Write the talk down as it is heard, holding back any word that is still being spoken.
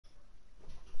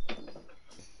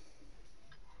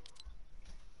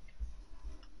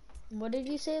What did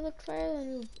you say looked fire? The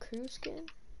new crew skin?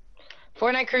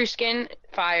 Fortnite crew skin,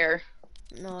 fire.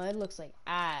 No, it looks like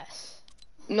ass.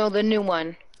 No, the new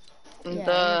one. Yeah, it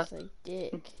The looks like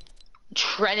dick.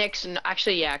 Trenix, and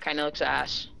actually, yeah, kind of looks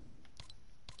ass.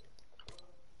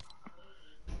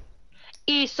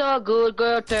 It's a good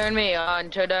girl, turn me on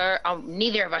to the.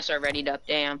 Neither of us are ready up,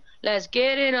 damn. Let's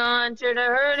get it on to the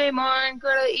early morning.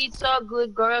 Girl, it's a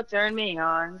good girl, turn me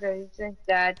on.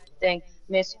 That thing,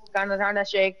 Miss Gonna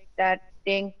shake that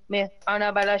thing, Miss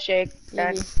Annabella shake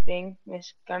that Maybe. thing,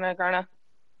 Miss Gonna.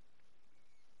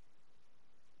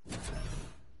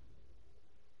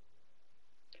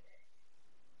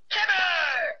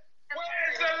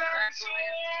 Where's the last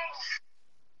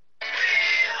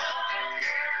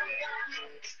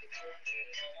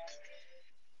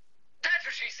That's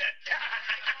what she said.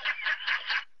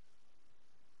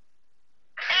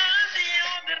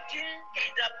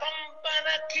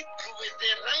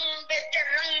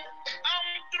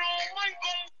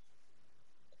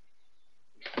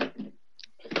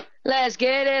 Let's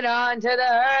get it on to the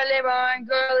early morning,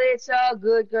 girl. It's all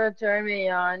good, girl. Turn me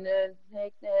on.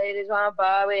 Take the ladies want to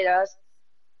bar with us.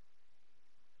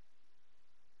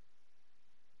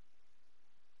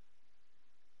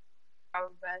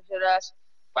 With us.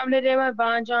 From the day my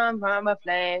bond jump from a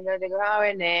flame, the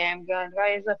glory name, gun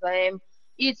raise the flame.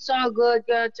 It's so good,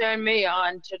 girl, turn me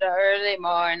on to the early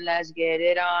morning. Let's get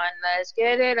it on, let's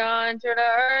get it on to the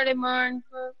early morning,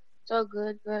 girl. So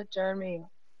good, girl, turn me on.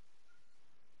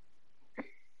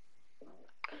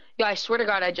 Yeah, I swear to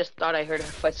God, I just thought I heard her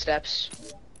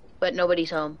footsteps, but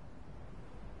nobody's home.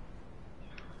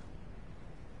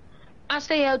 I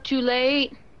stay out too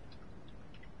late.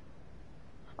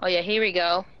 Oh yeah, here we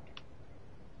go.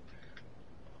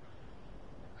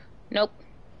 Nope.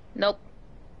 Nope.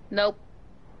 Nope.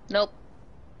 Nope.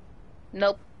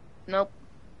 Nope. Nope.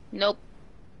 Nope.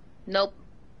 Nope.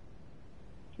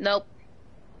 Nope.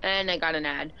 And I got an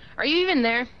ad. Are you even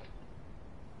there?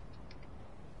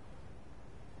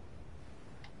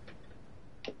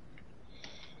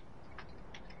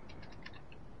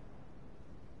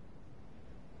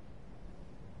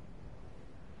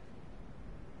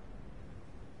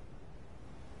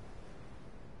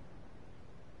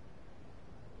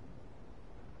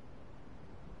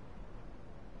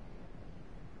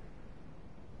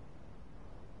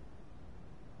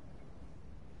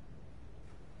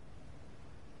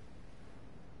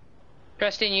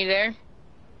 Preston, you there?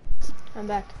 I'm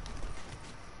back.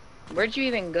 Where'd you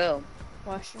even go?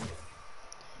 Washroom.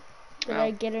 Did Oh.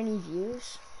 I get any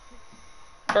views?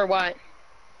 For what?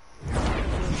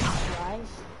 Live?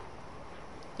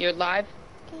 You're live?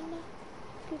 Can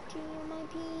I put you in my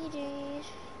PJs?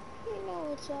 You know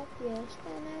what's up, yes.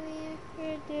 And I'm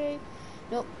here today.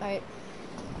 Nope, alright.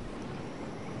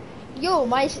 Yo,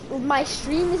 my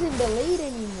stream isn't delayed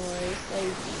anymore. It's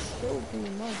like still pretty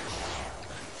much.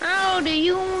 How do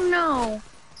you know?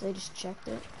 So I just checked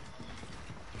it.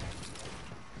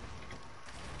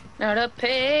 Now the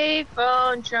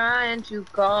payphone trying to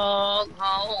call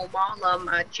home. All of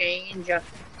my change I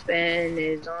spend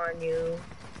is on you.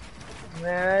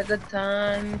 Where are the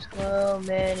times so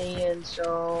many and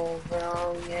so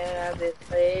wrong? Yeah, this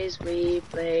place we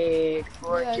played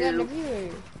for Yeah, I got two. a viewer.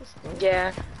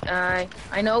 Yeah,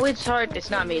 I know it's hard. It's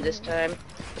not me this time.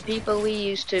 The people we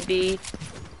used to be.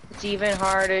 It's even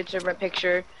harder to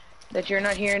picture that you're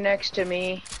not here next to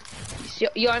me.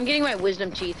 Yo, I'm getting my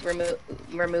wisdom teeth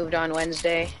removed on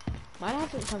Wednesday. Mine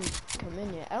hasn't come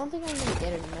in yet. I don't think I'm gonna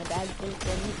get it. My dad didn't get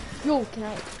it. Yo, can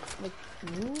I like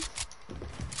move?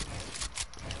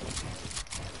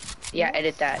 Yeah,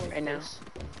 edit that right now.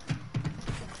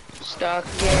 Stuck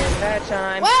in that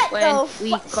time What when we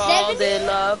the called 70? it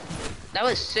love. That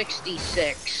was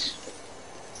 66.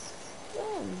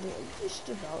 Just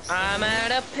about I'm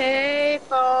at a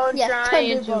payphone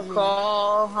trying to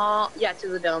call home. Yeah, to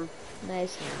the dome.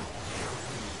 Nice man.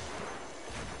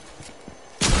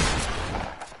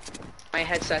 My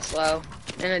headset's low,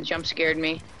 and it jump scared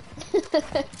me.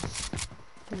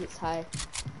 It's high.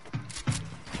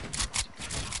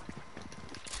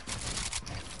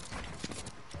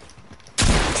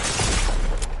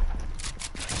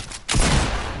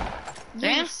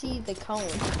 You see the cone.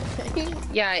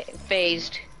 Yeah, it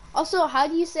phased. Also, how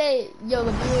do you say, yo,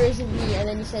 the viewer isn't me, and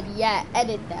then you said, yeah,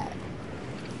 edit that?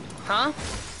 Huh?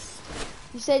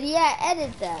 You said, yeah,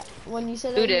 edit that, when you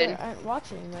said Who that did? you aren't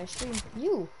watching my stream.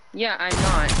 You. Yeah, I'm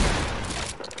not.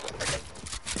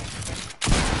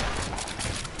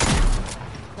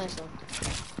 Nice one.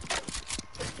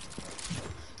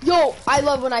 Yo, I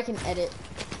love when I can edit.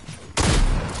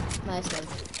 Nice one.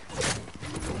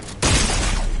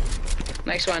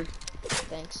 Next one.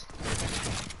 Thanks.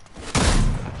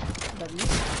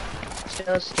 buddies.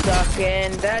 Still stuck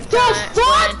in that The time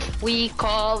fuck? when we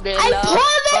called it I love.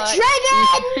 pulled the trigger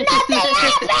and nothing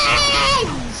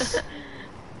happens!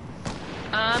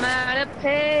 I'm at a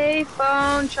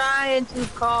payphone trying to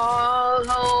call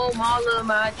home. All of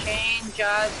my change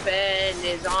I spend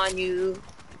is on you.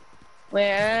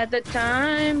 Where the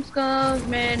times goes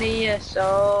many a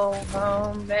soul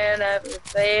home and every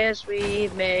place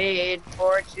we've made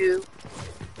for two.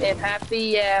 If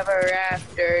happy ever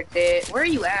after did. Where are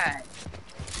you at?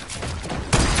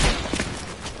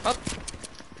 Oh.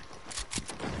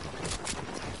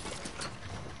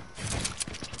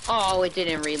 Oh, it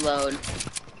didn't reload.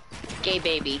 Gay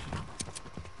baby.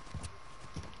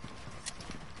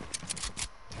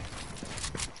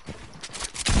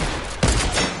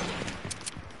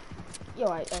 Yo,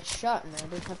 I shot and I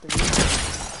didn't have to reload.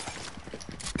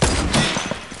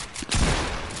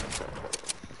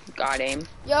 Got aim.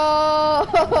 Yo!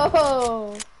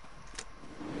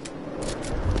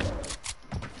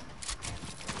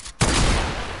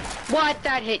 What?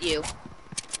 That hit you.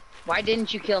 Why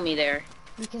didn't you kill me there?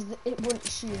 Because it wouldn't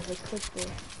shoot if I clicked the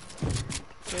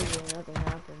trigger and nothing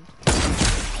happened.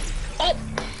 Oh!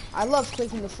 I love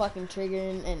clicking the fucking trigger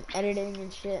and editing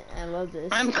and shit. I love this.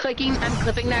 I'm clipping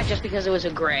that just because it was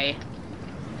a gray.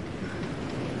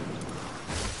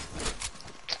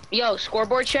 Yo,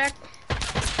 scoreboard check.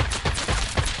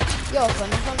 Yo,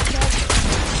 fun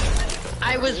check.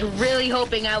 I was really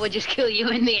hoping I would just kill you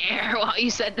in the air while you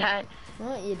said that.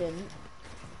 No, you didn't.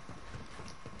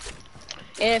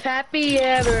 If happy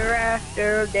ever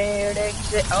after dared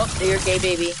exist. Oh, you're gay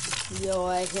baby. Yo,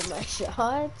 I hit my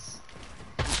shots.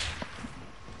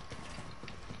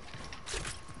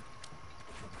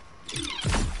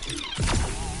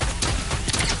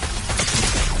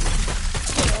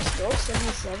 Let's go,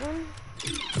 77.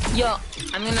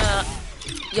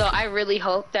 Yo, I really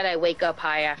hope that I wake up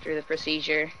high after the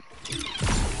procedure.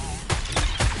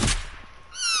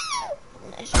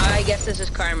 Nice. I guess this is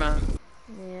karma.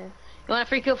 Yeah. You want a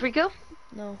free kill, free kill?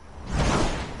 No.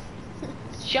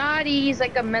 Shawty's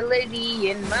like a melody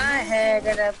in my head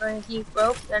that I can keep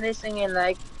rope and it's singing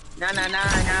like na na na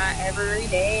na every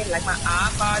day, like my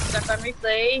iPod stuck on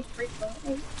replay.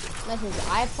 Like his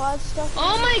iPod stuff?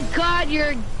 Oh my god,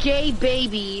 you're a gay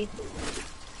baby.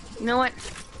 You know what?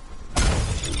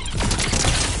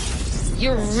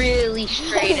 You're really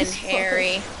straight and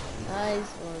hairy.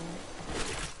 Nice one.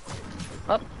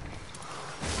 Oh.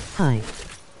 Hi.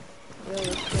 Yo,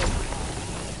 let's go.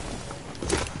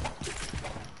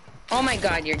 Oh my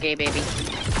god, you're gay baby.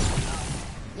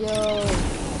 Yo.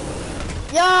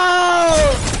 Yo!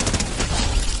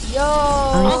 Yo!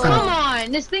 Oh come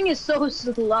on, this thing is so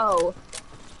slow.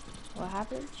 What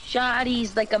happened?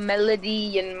 Shawty's like a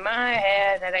melody in my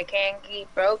head that I can't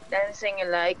keep broke and singing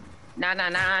like na na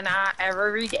na na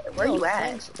every day. Where Yo, you at?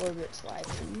 thanks, Orbit Slide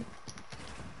to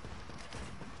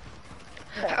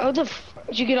How the f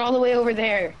did you get all the way over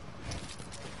there?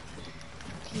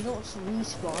 you don't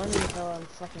respawn until I'm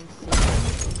fucking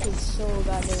finished. It's so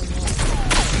goddamn long.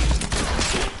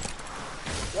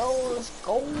 Yo, let's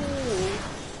go.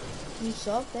 You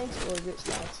suck. Thanks, Orbit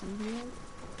Slide to man.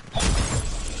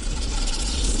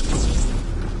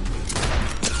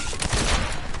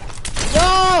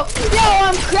 Yo,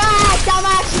 I'm cracked. I'm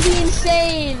actually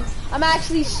insane. I'm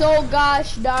actually so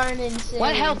gosh darn insane.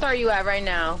 What health are you at right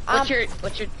now? What's your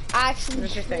Actually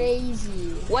what's your thing?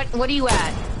 crazy. What are you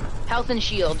at? Health and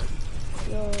shield.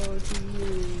 Yo,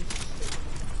 geez.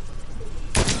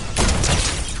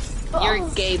 You're a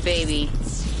gay baby.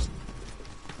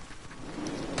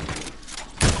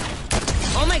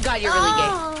 Oh my god, you're really gay.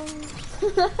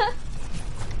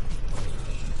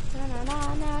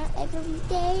 Every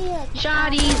day.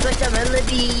 Shawty's like a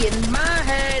melody in my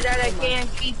head that I can't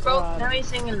keep broke. Now he's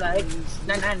singing like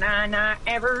na na na na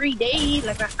every day,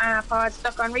 like an iPod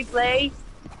stuck on replay.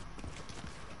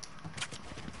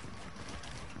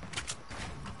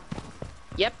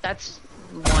 Yep, that's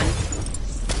one.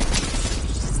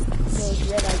 Goes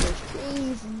red, I goes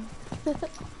crazy.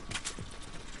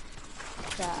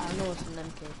 I know it's an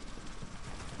MK.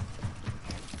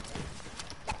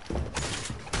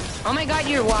 Oh my god,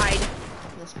 you're wide.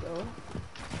 Let's go.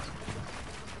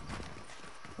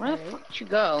 Where the fuck did you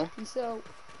go? Peace out.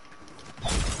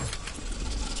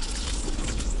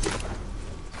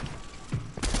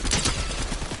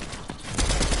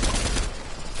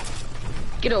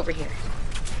 Get over here.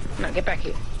 No, get back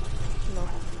here. No.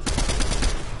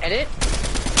 Edit.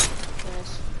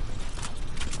 Yes.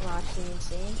 I'm actually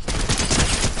insane.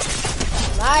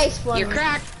 Nice one. You're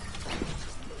cracked.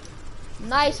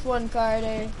 Nice one,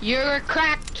 Carter. You're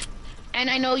cracked. And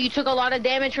I know you took a lot of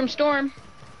damage from Storm.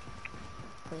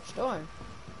 From Storm.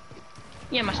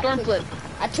 Yeah, my storm flip.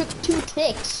 I took 2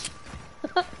 ticks.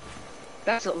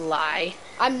 That's a lie.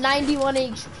 I'm 91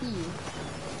 HP.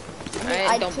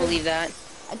 I don't believe that.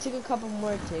 I took a couple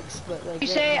more ticks, but like. You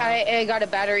say I got a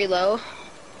battery low?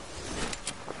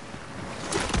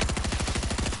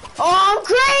 Oh, I'm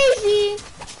crazy!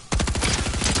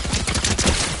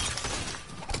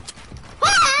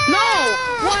 No!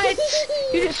 What?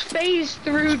 You just phased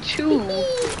through 2.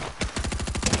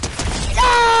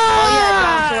 Oh yeah,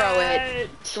 don't throw it.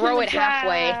 Throw it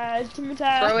halfway.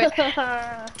 Throw it.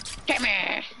 Come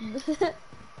here.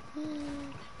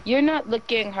 You're not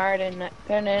looking hard enough.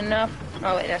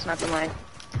 Oh wait, that's not the line.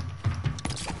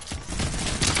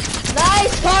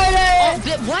 Nice, Carter!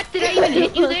 Oh, what? Did I even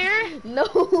hit you there? No.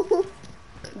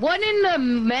 What in the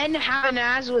men having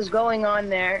ass was going on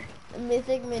there?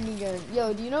 Mythic minigun.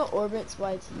 Yo, do you know Orbit's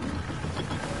YT?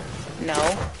 No.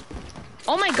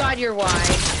 Oh my god, you're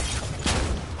wide.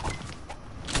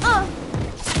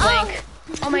 Blank.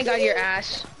 Oh my god, your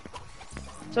ass.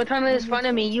 So trying to make fun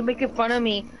of me, you making fun of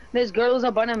me. This girl's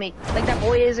a bun of me. Like that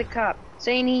boy is a cop.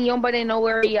 Saying he nobody know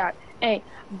where he at. Hey,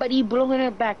 but he blowing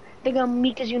it back. Think of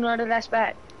me cause you know that that's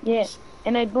bad. Yeah.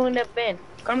 And I blowing that bin.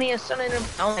 Call me a son of them.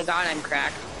 Oh my god, I'm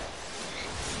cracked.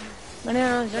 But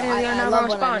I love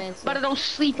respond. But I don't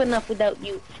sleep enough without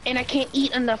you. And I can't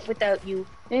eat enough without you.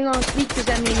 You gonna sleep cause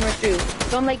that mean we're through.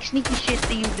 Don't like sneaky shit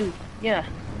that you do. Yeah.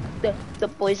 The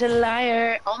boy's a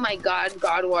liar. Oh my god,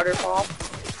 God waterfall.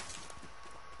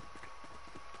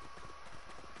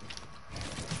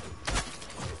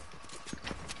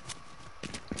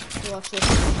 Watch this.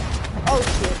 Oh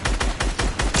shit.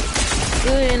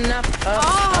 Good enough.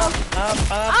 Up.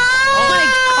 Oh my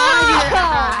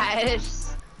god,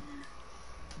 yes.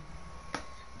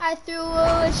 I threw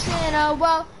a wish in a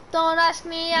well. Don't ask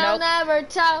me, I'll never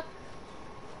tell.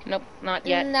 Nope, not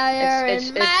yet. Now you're it's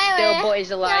in my still way.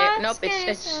 boy's a liar. Nope,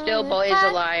 it's still boy's a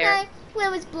liar.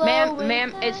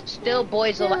 Ma'am, it's still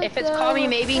boy's a liar. If it's Call Me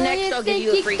Maybe next, I'll give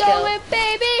you a free kill.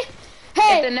 Baby?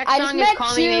 Hey, if the next song is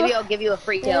Call Me Maybe, I'll give you a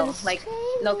free kill. Like,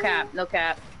 no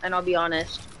cap. And I'll be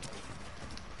honest.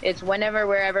 It's Whenever,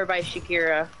 Wherever by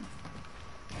Shakira.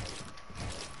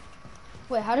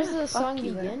 Wait, how does the song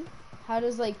begin? How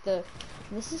does like the...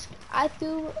 This is... I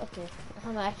feel... Okay,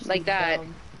 I'm actually like that.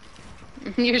 dumb.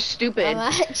 You're stupid. I'm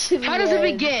actually how does it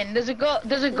begin? Does it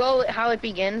go how it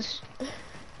begins?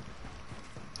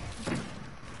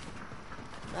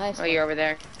 Nice. Oh, you're over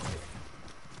there.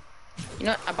 You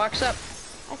know what? I box up.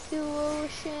 I feel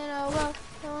ocean, oh well,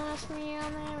 don't ask me,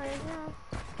 I'll never know.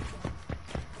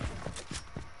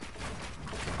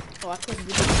 Oh, I couldn't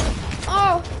do that.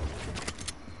 Oh!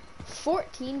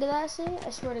 14, did I say? I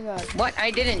swear to God. What?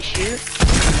 I didn't shoot.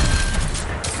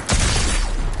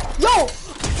 Yo!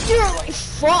 You're like,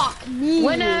 fuck me!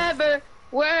 Whenever,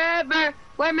 wherever,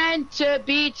 we're meant to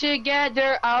be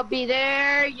together. I'll be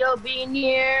there, you'll be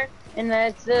near. And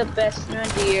that's the best one,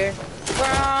 dear.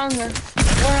 We're on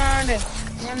it.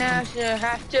 You now you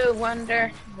have to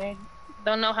wonder.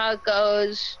 Don't know how it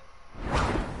goes.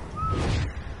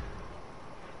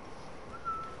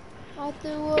 I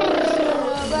threw ocean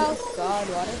about God,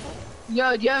 waterfall.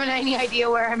 Yo, do you have any idea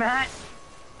where I'm at?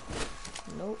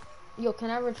 Nope. Yo, can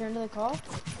I return to the call?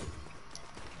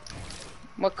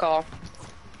 What call?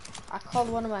 I called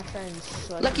one of my friends.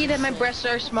 So Lucky that my breasts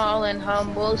are small and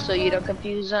humble, so you don't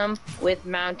confuse them with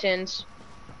mountains.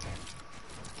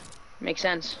 Makes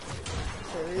sense.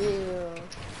 For real.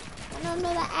 I don't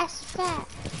know that ass is fat.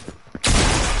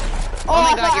 Oh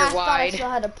my god, you're wide. I still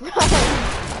had a problem.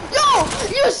 Yo!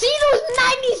 You see those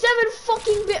 97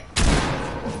 fucking bit?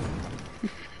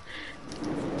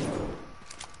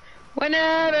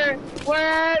 Whenever,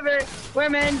 wherever, we're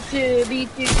meant to be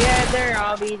together.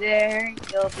 I'll be there,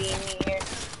 you'll be near.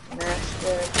 That's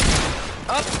good.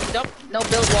 Oh, nope, no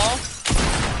build wall.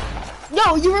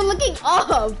 No, you were looking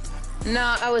up.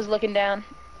 No, I was looking down.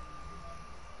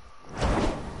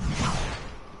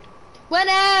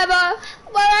 Whenever,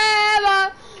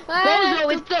 wherever.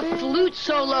 Bozo, it's the flute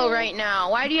solo right now.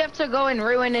 Why do you have to go and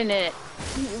ruining it?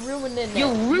 You're ruining it.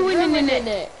 You're ruining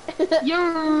it.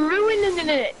 You're ruining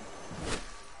it.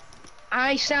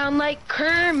 I sound like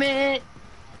Kermit.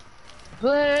 Oh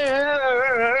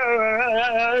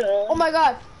my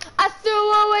god. I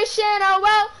threw away Shanna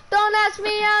well. Don't ask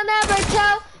me, I'll never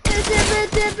tell.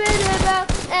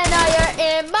 And now you're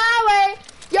in my way.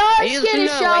 Your skin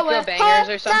is showing. Like bangers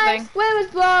or something? Wind was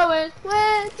blowing.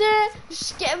 Where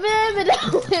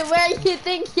you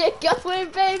think you're going,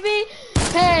 baby?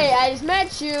 Hey, I just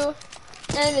met you.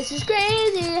 And this is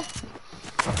crazy.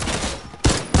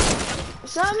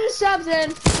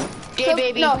 Something. Hey, So,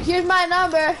 baby. no, here's my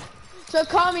number. So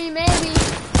call me maybe.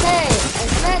 Hey, I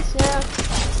just met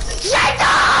you.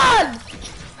 Shaitan!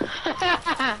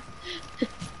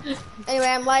 Anyway,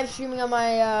 I'm live streaming on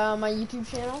my my YouTube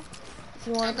channel. If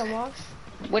you want to come watch.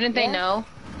 Wouldn't they know?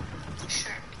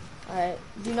 Sure. Alright.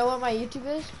 Do you know what my YouTube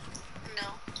is? No.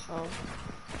 Oh.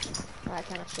 That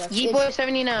kind of sucks.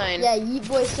 Yeetboy79. Yeah,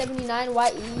 Yeetboy79.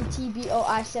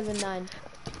 YETBOI79.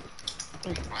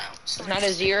 Wow. So Not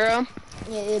a 0.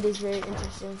 Yeah, it is very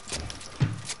interesting.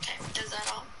 Okay, is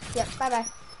that all? Yep. Bye bye.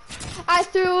 I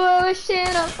threw a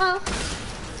shit up. Oh.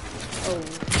 Oh.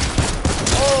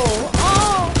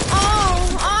 Oh.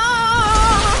 Oh.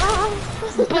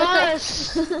 Oh.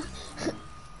 Bus!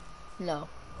 No.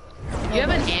 You have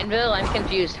an anvil? I'm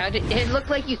confused. How did it look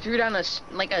like you threw down a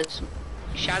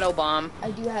shadow bomb?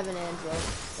 I do have an anvil.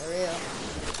 For real.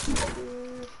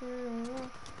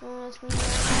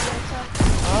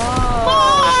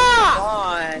 Oh,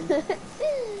 God.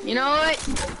 You know what?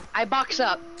 I box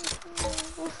up.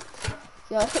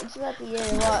 Yo, it's about the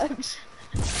end. Watch.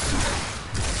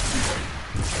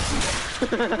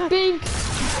 Bink.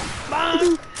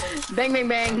 Bang. Bang, bang,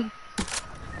 bang.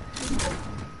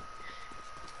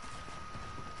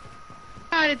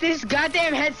 God, this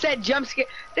goddamn headset jump scare.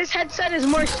 This headset is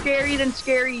more scary than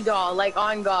Scary Doll. Like,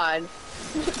 on God.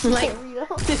 Like,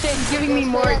 it's giving me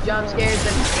more jump scares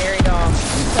than Scary Doll. You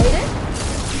played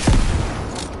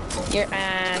it? Your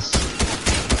ass.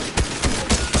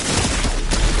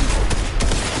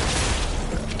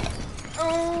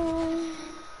 Oh,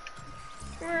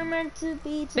 we're meant to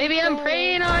be together. Baby, I'm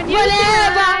praying on you.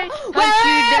 Whatever, Hunt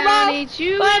you down, eat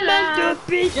you we're meant alive,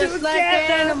 to be just like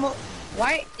together. animal.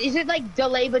 Why is it like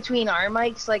delay between our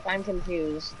mics? Like, I'm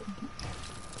confused.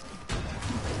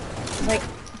 Like,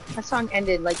 that song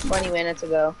ended like 20 minutes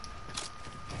ago.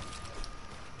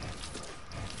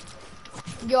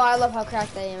 Yo, I love how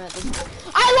cracked I am at this.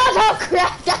 I love how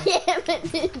cracked I am at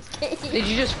this game. Did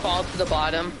you just fall to the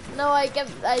bottom? No, I spent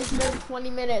 20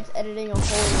 minutes editing a hole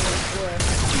in the floor.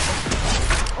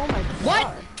 Oh my god.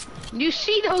 What? You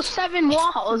see those 7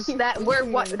 walls that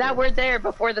were there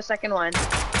before the second one?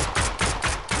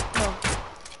 No.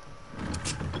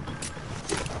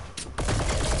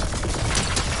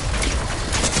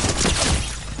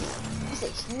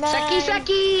 Sucky,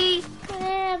 sucky!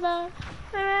 Forever,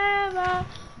 forever,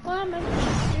 we're meant to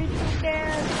be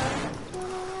together.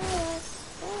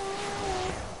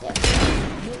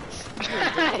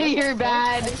 Yeah. You're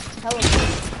bad.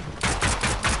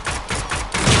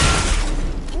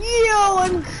 Yo,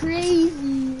 I'm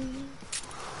crazy.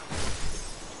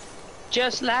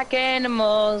 Just like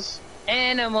animals.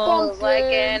 Animals Pumpkin. like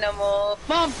animals.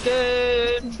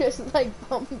 Pumpkin! Just like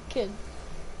pumpkin.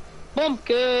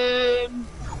 Pumpkin!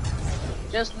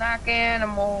 Just like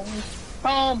animals.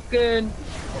 Pumpkin!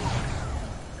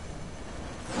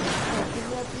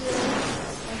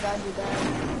 Oh god, you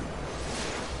died.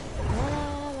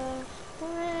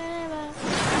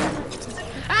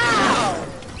 Ow!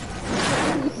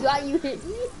 You thought you hit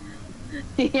me?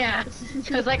 Yeah,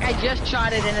 because like I just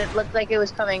shot it and it looked like it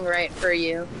was coming right for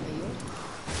you.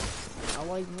 I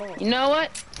like more. You know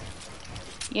what?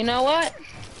 You know what?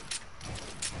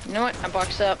 You know what? I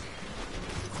boxed up.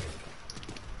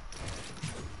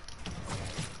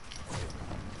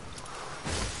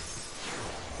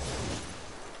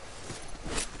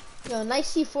 Yo,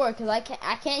 nice C4, because I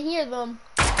can't hear them.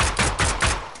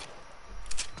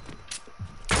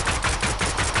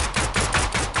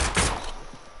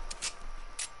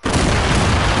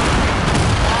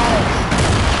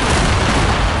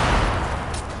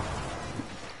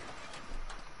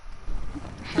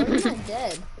 How am I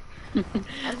dead?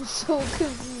 I'm so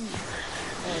confused.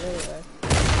 Oh, there you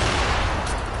are.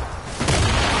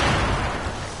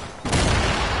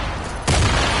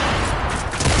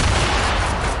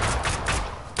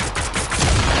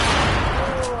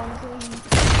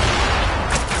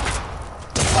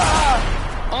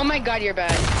 Oh my god, you're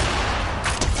bad.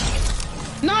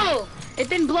 No! It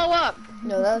didn't blow up.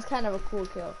 No, that was kind of a cool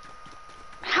kill.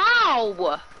 How?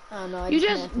 I don't know. I You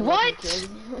just- can't feel what? like I killed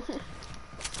you.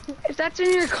 If that's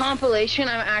in your compilation,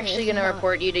 I'm actually It's gonna not.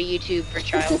 report you to YouTube for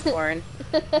child porn.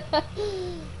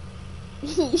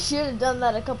 You should have done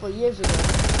that a couple of years ago.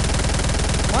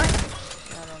 What? I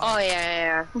don't know. Oh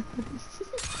yeah.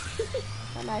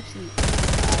 I'm actually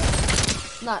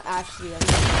not actually.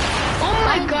 Oh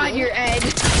my god, you're Ed. Oh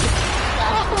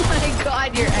my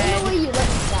god, you're There's no way Ed. you let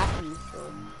me stack you.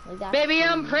 Like that. Baby,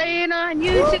 I'm praying on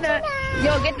you tonight.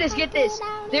 Yo, get this, get this.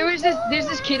 There's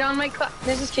this kid on my class.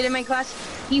 There's this kid in my class.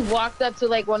 He walked up to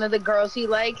like one of the girls he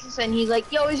likes, and he's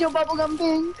like, "Yo, is your bubblegum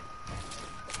pink?"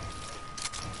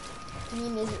 I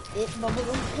mean, is it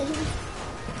bubblegum thing?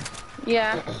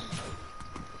 Yeah.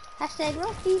 Hashtag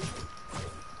Rocky.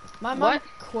 My mom What?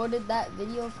 recorded that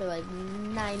video for like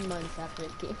 9 months after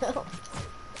it came out.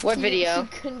 What video? She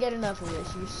couldn't get enough of it.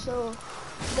 She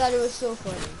thought it was so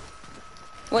funny.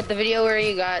 What, the video where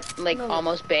you got, like, No.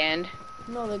 almost banned?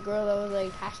 No, the girl that was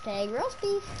like, hashtag roast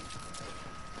beef.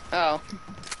 Oh.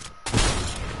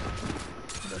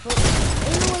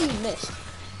 Ain't no way you missed.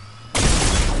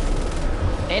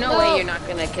 Ain't no No. way you're not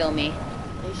gonna kill me.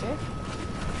 Are you sure?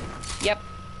 Yep.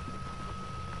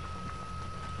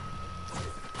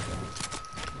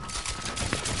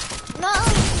 No!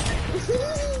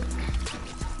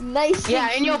 Nice. Yeah,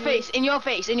 and in your cheated. face, in your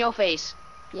face, in your face.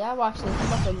 Yeah, watch this. I'm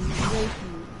about to rape you.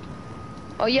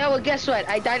 Oh yeah, well guess what?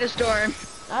 I died a storm.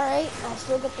 Alright, I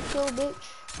still get the kill, bitch.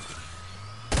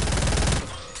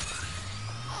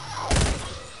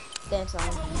 Dance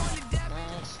on.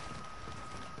 Nice.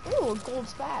 Ooh, a gold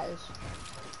spaz.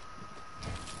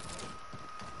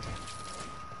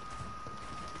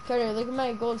 Carter, look at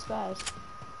my gold spaz.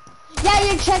 Yeah,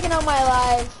 you're checking out my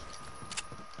live.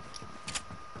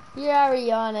 You're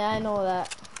already on it, I know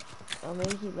that. Oh,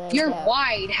 maybe he lagged You're out.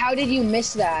 wide. How did you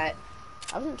miss that?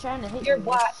 I wasn't trying to hit You're you.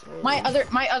 wide. necessarily.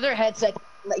 My other headset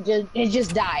like it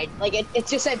just died. Like it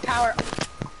just said power.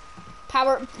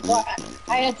 Power. Well,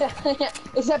 I had to.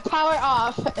 It said power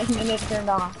off, and then it turned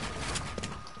on.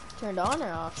 Turned on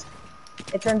or off?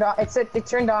 It turned on. It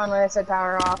turned on when it said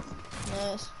power off.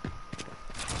 Nice.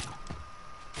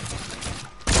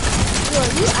 Yo,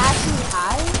 are you actually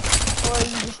high? Or are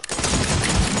you just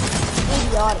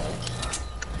idiotic?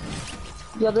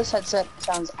 Yo, this headset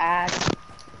sounds ass.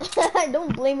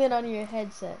 Don't blame it on your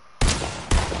headset.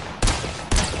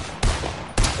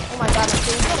 Oh my god, I'm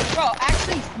so Bro,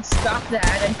 actually stop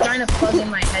that. I'm trying to plug in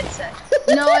my headset.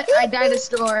 You know what? I died a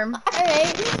storm.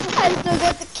 Alright, I still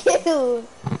got the kill.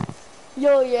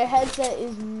 Yo, your headset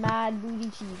is mad booty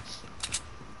cheeks.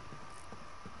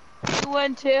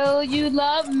 Until you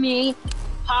love me,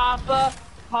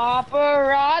 paparazzi.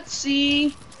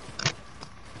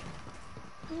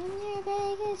 I'm your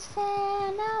biggest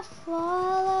fan, I'll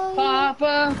follow you.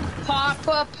 Papa.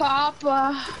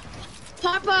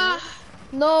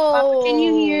 No. Papa, can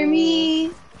you hear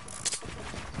me?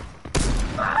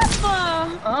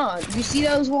 Papa. Oh, you see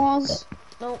those walls?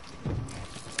 Nope.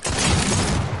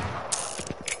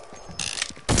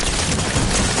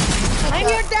 I'm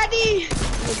your daddy.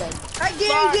 You're dead.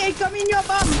 I come in your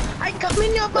bum. I come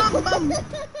in your bum.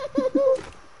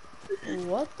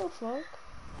 What the fuck?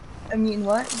 I mean,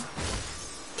 what?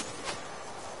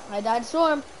 I died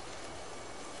storm.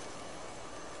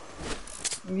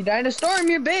 You died a storm,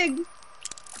 you're big.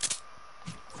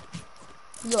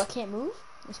 Yo, I can't move?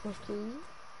 That's supposed to kill you?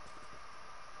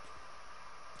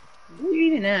 What are you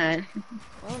eating at?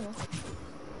 I don't know.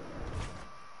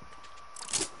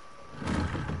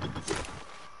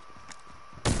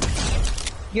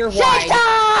 You're wide.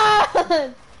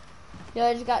 Shaitan! Yo,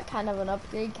 I just got kind of an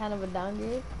upgrade, kind of a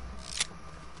downgrade.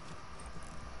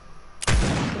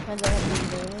 Depends on what your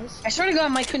game is. I swear to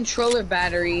God, my controller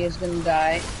battery is gonna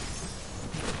die.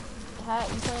 Hat,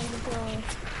 you playing controller?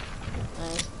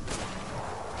 Nice.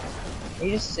 Are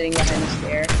you just sitting behind the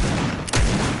stair?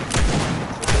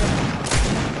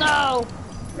 No!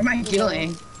 What am I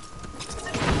doing?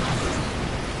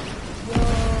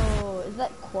 Yo, is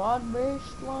that quad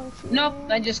burst long shooter? Nope,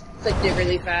 I just clicked it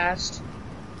really fast.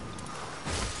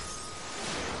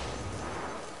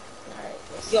 Alright,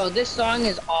 let's Yo, this song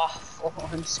is awful.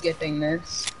 I'm skipping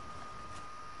this.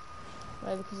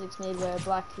 Why? Because it's made by a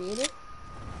black creator?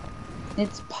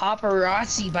 It's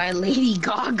Paparazzi by Lady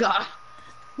Gaga.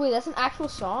 Wait, that's an actual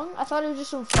song? I thought it was just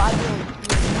some 5-year-old.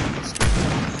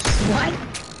 What?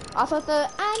 I thought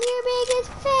I'm your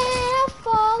biggest fan, I'll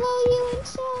follow you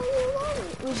until you love me.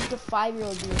 It was just a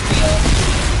 5-year-old doing it.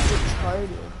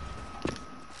 Retarded.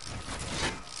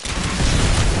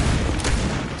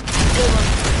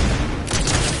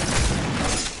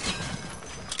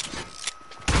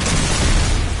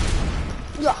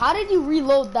 Yo, how did you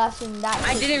reload that thing that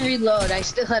I quick? didn't reload. I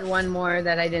still had one more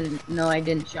that I didn't know I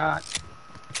didn't shot.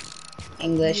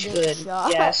 English, You didn't good.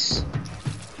 shot? Yes.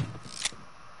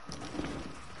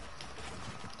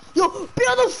 Yo,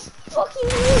 build a fucking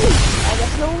roof! I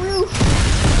guess no roof.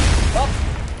 Oh.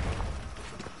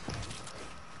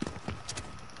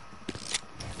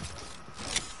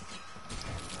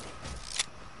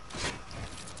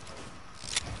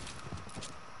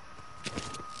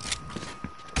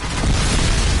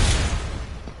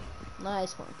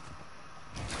 Nice one.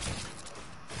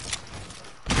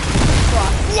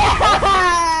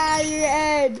 Yeah! You're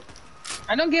Ed!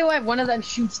 I don't get why one of them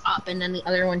shoots up and then the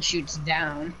other one shoots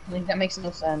down. Like, that makes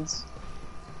no sense.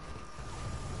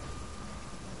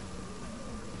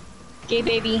 Gay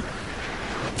baby.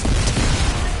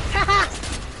 Haha!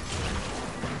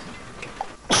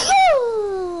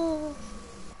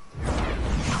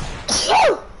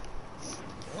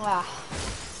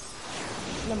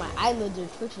 lizard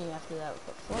twitching after that. What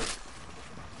the fuck?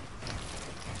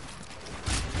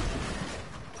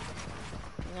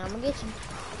 Now I'm gonna get you.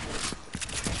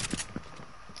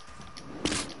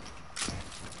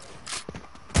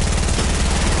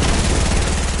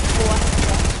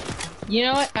 You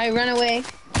know what? I run away.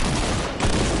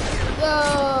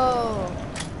 Yo!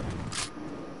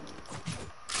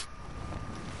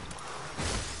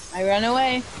 I run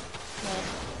away.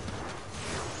 Nice.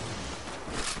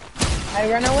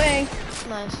 I run away.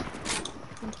 Nice.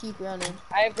 You keep running.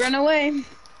 I run away.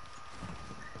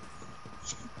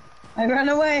 I run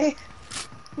away.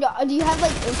 Yeah, do you have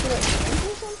like infinite range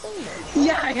or something? No.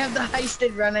 Yeah, I have the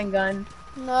heisted running gun.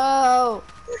 No.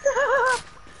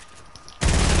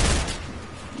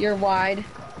 You're wide.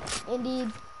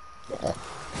 Indeed.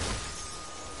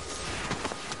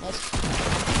 Nice.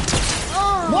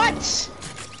 Oh! What?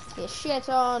 Get shit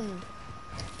on.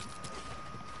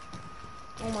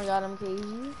 Oh my god, I'm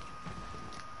crazy.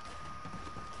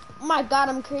 Oh my god,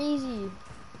 I'm crazy.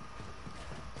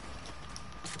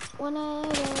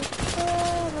 Whenever.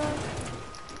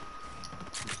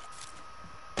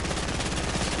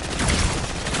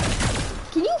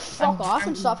 Can you fuck off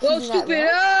and stop Go shooting that stupid!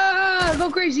 round? Ah! Go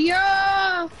crazy!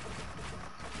 Ah!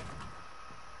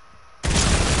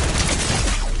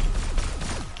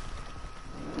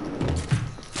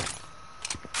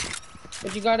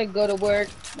 But you gotta go to work.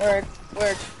 You gotta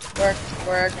go to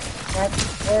work.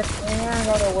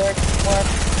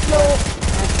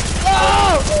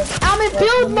 Oh! I'm in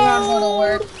build mode!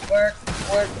 Work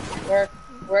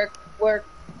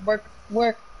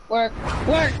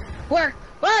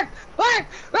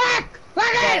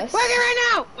it right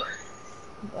now!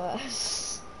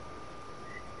 Bus.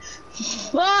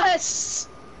 Boss!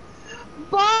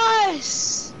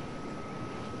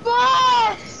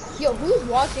 Yo, who's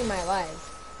watching my live?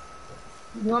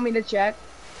 You want me to check?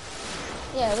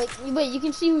 Yeah, like, wait, you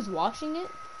can see who's watching it?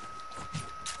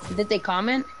 Did they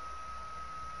comment?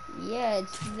 Yeah,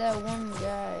 it's that one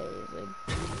guy, like,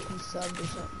 he subbed or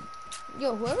something.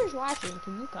 Yo, whoever's watching,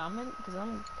 can you comment? Because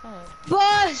I'm kind of...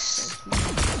 Boss!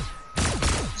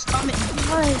 Just comment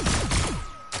boss.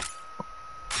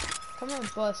 Come on,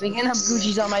 bus. We can have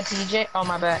Gucci's on my PJ. Oh,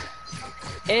 my bad.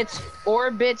 It's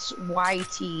Orbits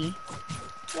YT.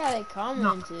 Yeah, they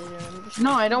commented. And I'm just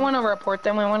No, I don't want to report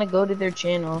them. I want to go to their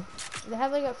channel. They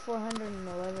have like a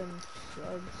 411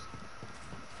 subs.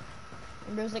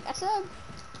 And Bro's like, I sub.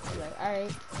 I was like,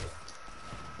 alright.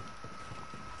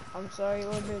 I'm sorry,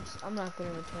 Orbits. I'm not gonna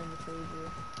return the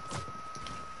favor.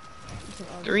 You can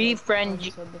unsub- 3 friend.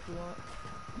 unsub if you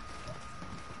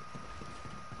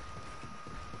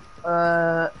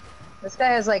want. This guy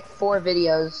has like 4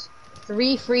 videos.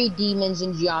 3 free demons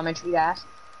in Geometry Dash.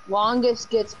 Longest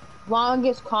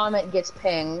comment gets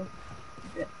pinged.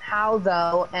 How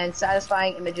though, and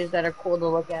satisfying images that are cool to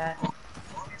look at.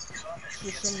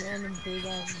 Just some random big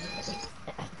ass.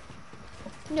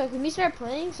 No, can we start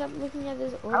playing? Stop looking at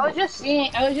this. I was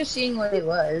just seeing what it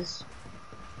was.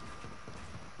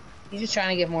 He's just trying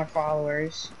to get more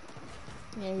followers.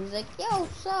 Yeah, he's like, yo,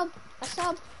 sub, I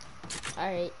sub.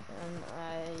 Alright, I'm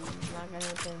not gonna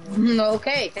return the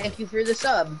Okay, thank you for the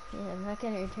sub. Yeah, I'm not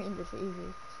gonna return the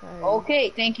favor. Sorry. Okay,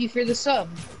 thank you for the sub.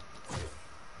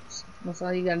 That's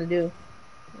all you gotta do.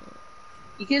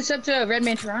 You can sub to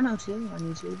Redman Toronto too on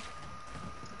YouTube.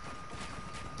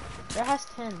 That has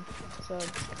 10, so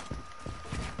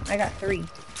I got 3. you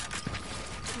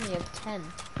have 10.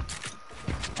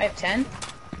 I have 10?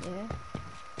 Yeah.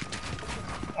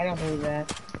 I don't believe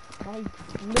that. I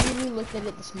literally looked at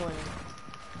it this morning.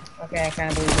 Okay, I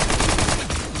kinda believe it.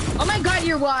 Oh my god,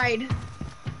 you're wide!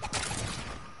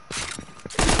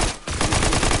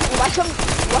 Why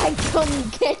come you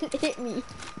can't hit me?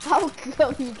 How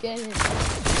come you can't hit me?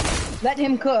 Let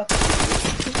him cook.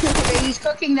 Okay, he's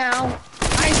cooking now.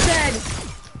 I said,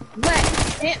 let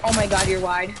him. Oh my god, you're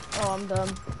wide. Oh, I'm dumb.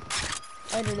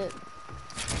 I did it.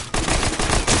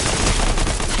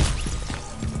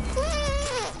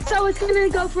 So it's gonna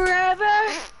go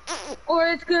forever, or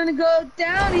it's gonna go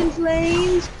down in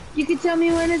flames. You can tell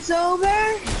me when it's over.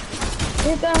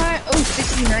 Hit the heart. Oh,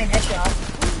 69 headshot.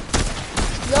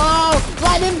 Yo,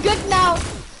 let him cook now.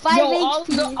 5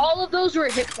 HP. All of those were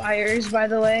hip fires, by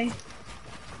the way.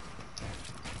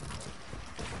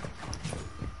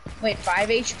 Wait, 5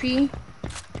 HP?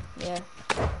 Yeah.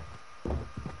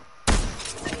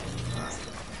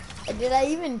 Did I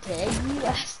even tag you?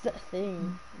 That's the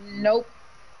thing. Nope.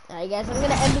 Alright guys, I'm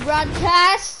gonna end the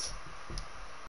broadcast.